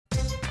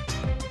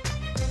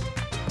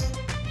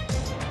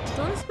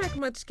Don't expect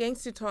much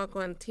gangster talk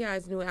on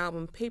T.I.'s new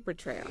album, Paper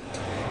Trail.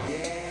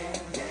 Yeah,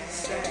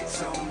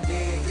 stacks on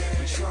deck,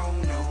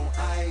 Patron on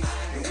ice,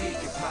 and we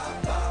can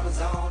pop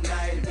bottles all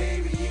night,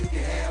 baby, you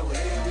can have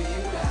whatever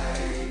you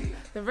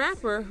like. The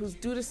rapper, who's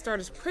due to start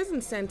his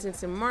prison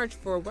sentence in March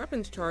for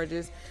weapons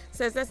charges,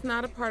 says that's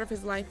not a part of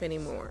his life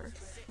anymore.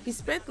 He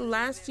spent the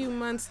last few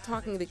months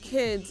talking to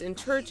kids in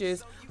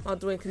churches while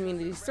doing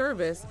community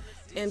service,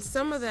 and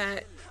some of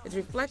that is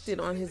reflected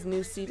on his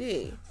new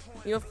CD.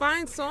 You'll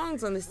find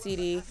songs on the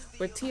CD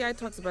where T.I.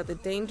 talks about the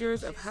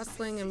dangers of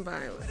hustling and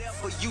violence.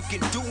 Whatever you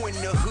can do in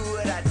the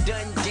hood, I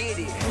done did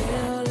it.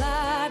 Well,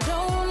 I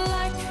don't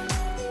like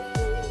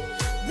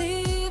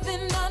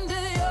living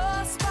under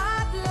your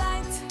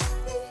spotlight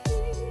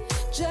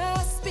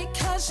just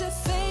because you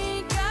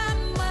think I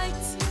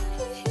might.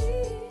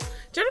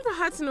 Jennifer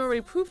Hudson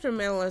already proved her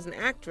mettle as an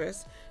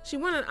actress. She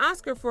won an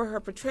Oscar for her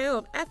portrayal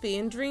of Effie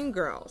in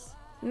Dreamgirls.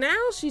 Now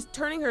she's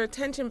turning her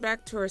attention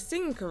back to her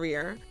singing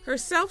career. Her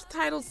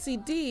self-titled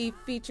CD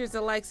features the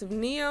likes of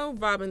Ne-Yo,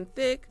 Robin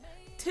Thicke,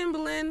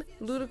 Timbaland,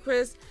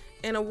 Ludacris,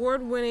 and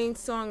award-winning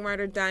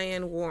songwriter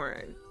Diane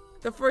Warren.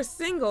 The first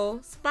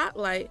single,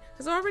 Spotlight,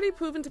 has already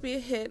proven to be a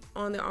hit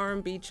on the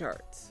R&B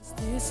charts.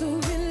 There's a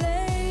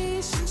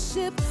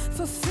relationship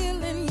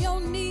fulfilling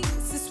your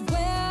needs as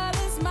well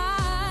as mine.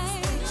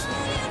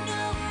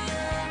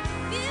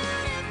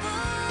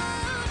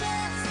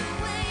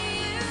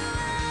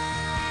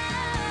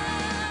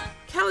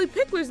 Kellie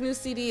Pickler's new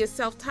CD is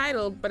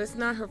self-titled, but it's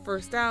not her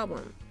first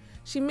album.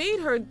 She made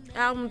her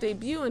album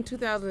debut in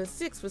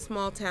 2006 with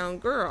Small Town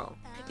Girl.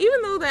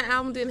 Even though that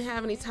album didn't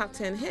have any top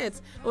 10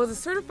 hits, it was a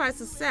certified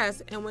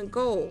success and went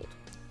gold.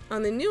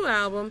 On the new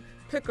album,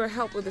 Pickler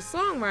helped with the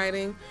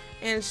songwriting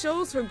and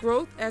shows her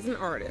growth as an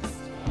artist.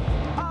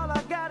 All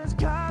I got is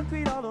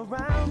concrete all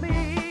around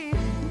me.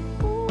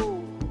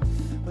 Ooh,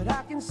 but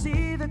I can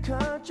see the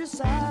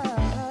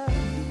countryside.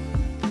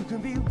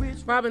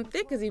 Robin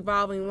Thicke is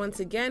evolving once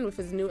again with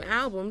his new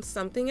album,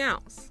 Something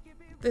Else.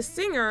 The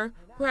singer,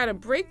 who had a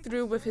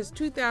breakthrough with his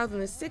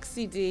 2006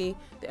 CD,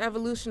 The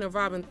Evolution of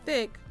Robin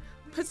Thicke,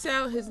 puts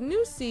out his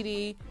new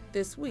CD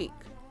this week.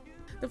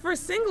 The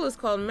first single is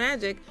called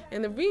Magic,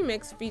 and the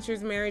remix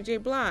features Mary J.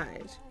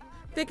 Blige.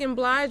 Thicke and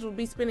Blige will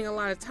be spending a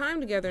lot of time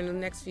together in the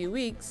next few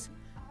weeks.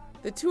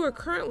 The two are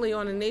currently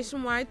on a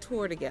nationwide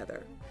tour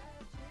together.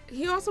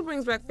 He also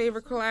brings back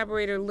favorite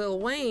collaborator Lil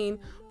Wayne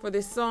for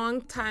this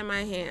song, Tie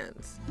My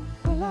Hands.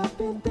 Well, I've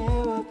been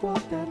there, I've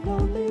walked that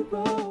lonely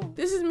road.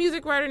 This is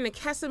music writer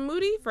Nikessa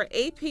Moody for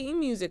AP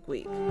Music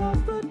Week.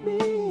 Offered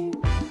me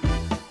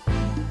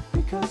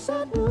because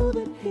I knew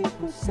that he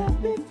would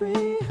set me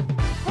free.